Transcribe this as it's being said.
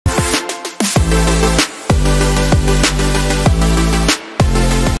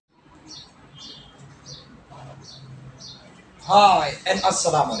Hi and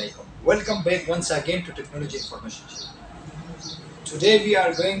Assalamu alaikum. Welcome back once again to Technology Information Channel. Today we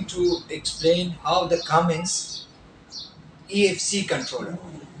are going to explain how the Cummins EFC controller,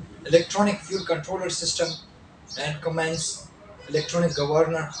 electronic fuel controller system, and Cummins electronic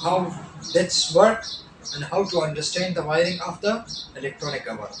governor, how that's work and how to understand the wiring of the electronic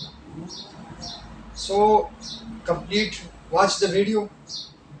governor. So complete watch the video.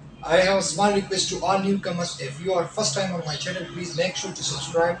 I have a small request to all newcomers. If you are first time on my channel, please make sure to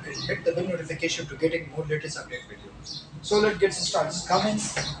subscribe and hit the bell notification to getting more latest update videos. So let's get started.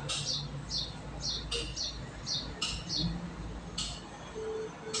 Comments.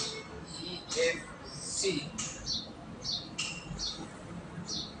 EFC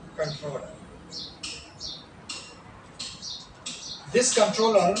controller. This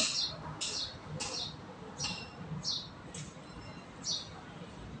controller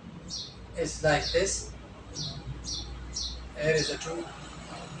is like this. Here is a two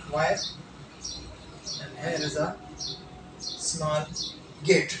wire and here is a small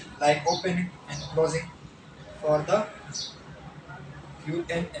gate like opening and closing for the fuel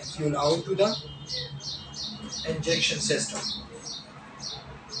in and fuel out to the injection system.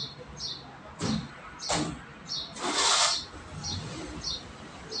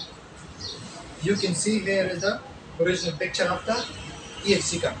 You can see here is the original picture of the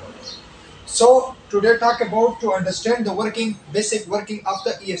EFC controller. So today talk about to understand the basic working of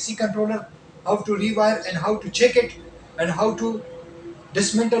the EFC controller, how to rewire and how to check it, and how to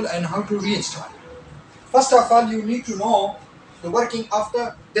dismantle and how to reinstall. First of all, you need to know the working of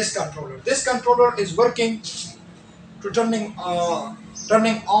this controller. This controller is working to turning on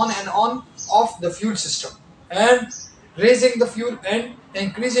and on off the fuel system and raising the fuel and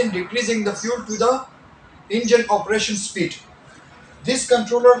increasing decreasing the fuel to the engine operation speed. This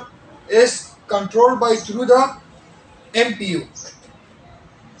controller is controlled by through the MPU,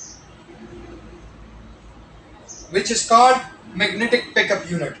 which is called magnetic pickup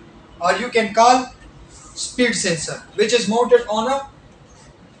unit, or you can call speed sensor, which is mounted on a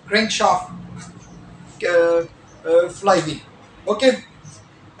crankshaft flywheel. Okay,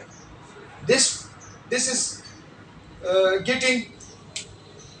 this is getting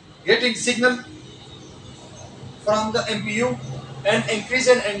signal from the MPU and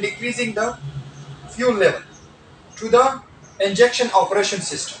increasing and decreasing the fuel level to the injection operation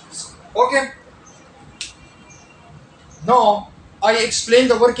systems. Okay. Now I explain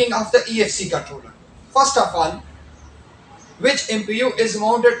the working of the EFC controller. First of all, which MPU is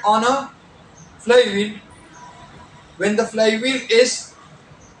mounted on a flywheel. When the flywheel is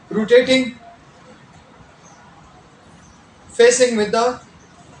rotating facing with the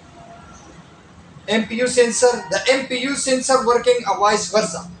MPU sensor, the MPU sensor working a vice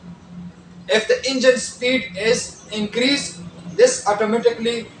versa. If the engine speed is increased, this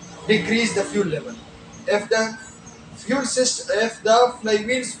automatically decrease the fuel level. If the if the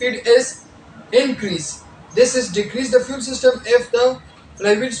flywheel speed is increased, this is decrease the fuel system. If the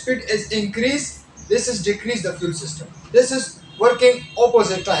flywheel speed is increased, this is decrease the fuel system. This is working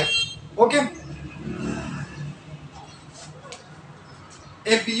opposite type. Okay.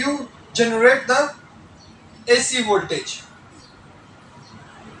 MPU generate the AC voltage.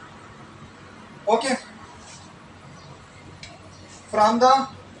 Okay. From the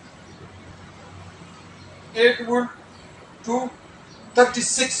 8 volt to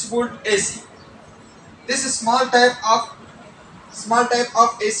 36 volt AC. This is small type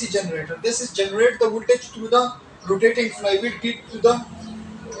of AC generator. This is generate the voltage through the rotating flywheel kit to the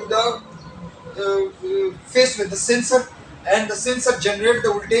face with the sensor, and the sensor generate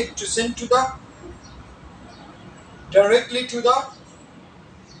the voltage to send to the directly to the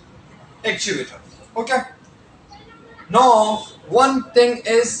actuator. Okay. Now one thing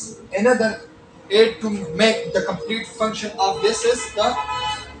is another aid to make the complete function of this is the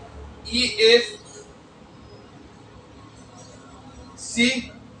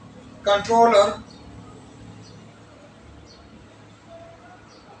EFC controller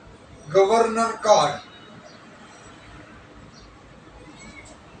governor card.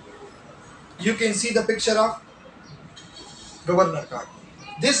 You can see the picture of governor card.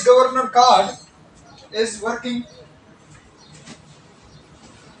 This governor card is working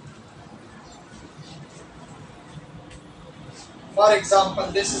for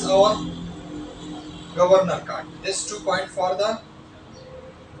example. This is our governor card. This 2 point for the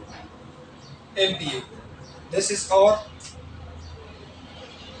MPU. This is our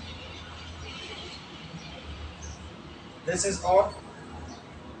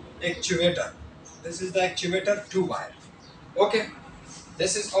actuator. This is the actuator 2 wire. Okay.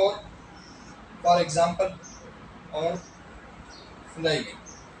 This is our, for example, our flywheel.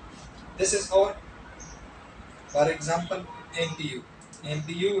 This is our, for example, MPU.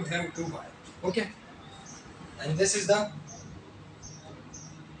 MPU have two wires. Okay, and this is the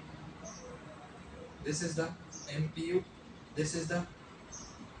MPU. This is the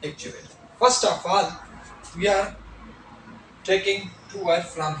actuator. First of all, we are taking two wires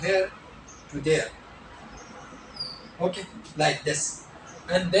from here to there. Okay, like this,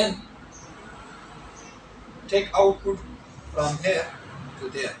 and then take output from here to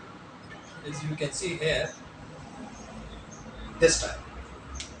there. As you can see here, this time.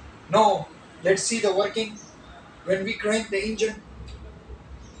 Now let's see the working. When we crank the engine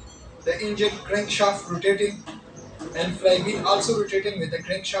crankshaft rotating and flywheel also rotating with the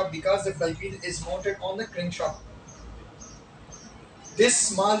crankshaft because the flywheel is mounted on the crankshaft. This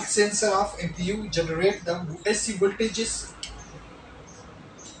small sensor of MPU generate the AC voltages.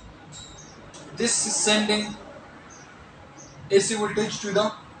 This is sending AC voltage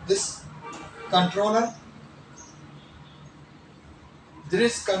to this controller.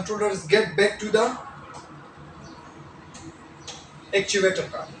 These controllers get back to the actuator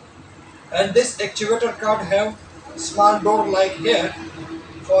card, and this actuator card have small door like here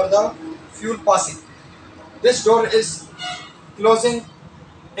for the fuel passing. This door is closing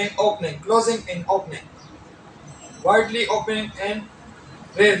and opening, closing and opening, widely opening and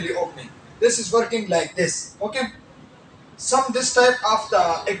rarely opening. This is working like this. Okay, this type of the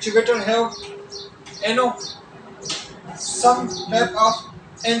actuator have some type of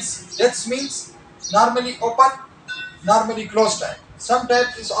ends. That means normally open, normally closed type. Some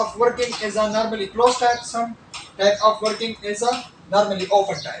types of working is a normally closed type, some type of working is a normally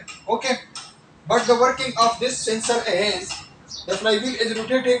open type. Okay, but the working of this sensor is the flywheel is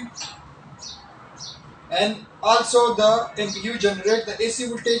rotating, and also the MPU generate the AC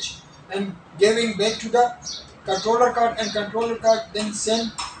voltage and giving back to the controller card, and controller card then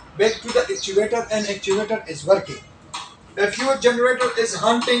send back to the actuator, and actuator is working. If your generator is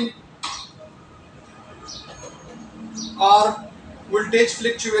hunting or voltage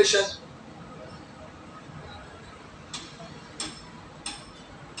fluctuation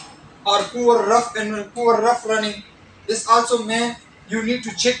or poor rough running, this also may you need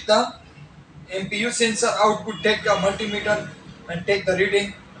to check the MPU sensor output. Take a multimeter and take the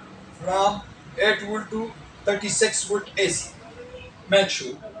reading from 8 volt to 36 volt AC. Make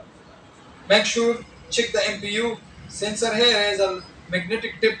sure check the MPU sensor. Here is a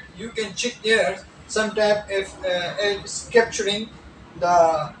magnetic tip. You can check here sometime if it's capturing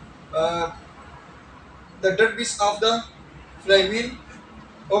the derbies of the flywheel.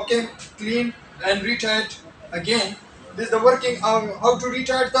 Okay, clean and retight again. This is the working of how to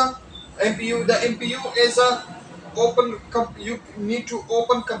retight the MPU. The MPU is a open. You need to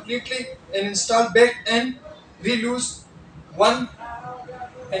open completely and install back and re-loose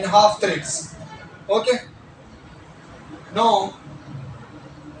 1.5 threads. Okay. Now,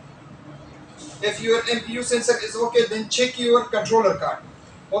 if your MPU sensor is okay, then check your controller card.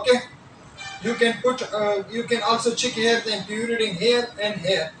 Okay. You can also check here the MPU reading here and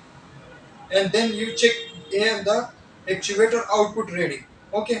here, and then you check here the actuator output reading.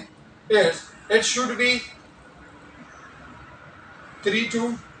 Okay, yes, it should be 3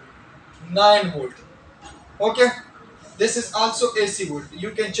 to 9 volt. Okay, this is also AC volt.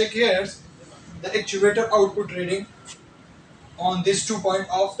 You can check here the actuator output reading on this 2 point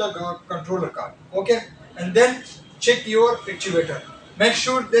of the controller card. Okay, and then check your actuator. Make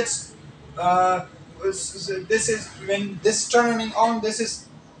sure that's this is when this turning on. This is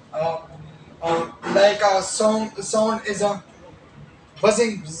like a sound is a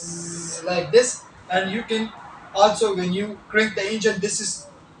buzzing bzzz, like this, and you can also when you crank the engine, this is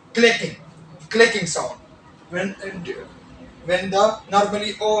clicking sound when the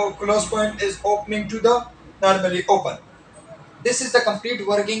normally close point is opening to the normally open. This is the complete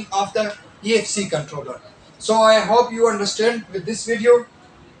working of the EFC controller. So I hope you understand with this video.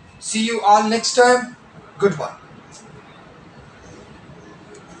 See you all next time. Goodbye.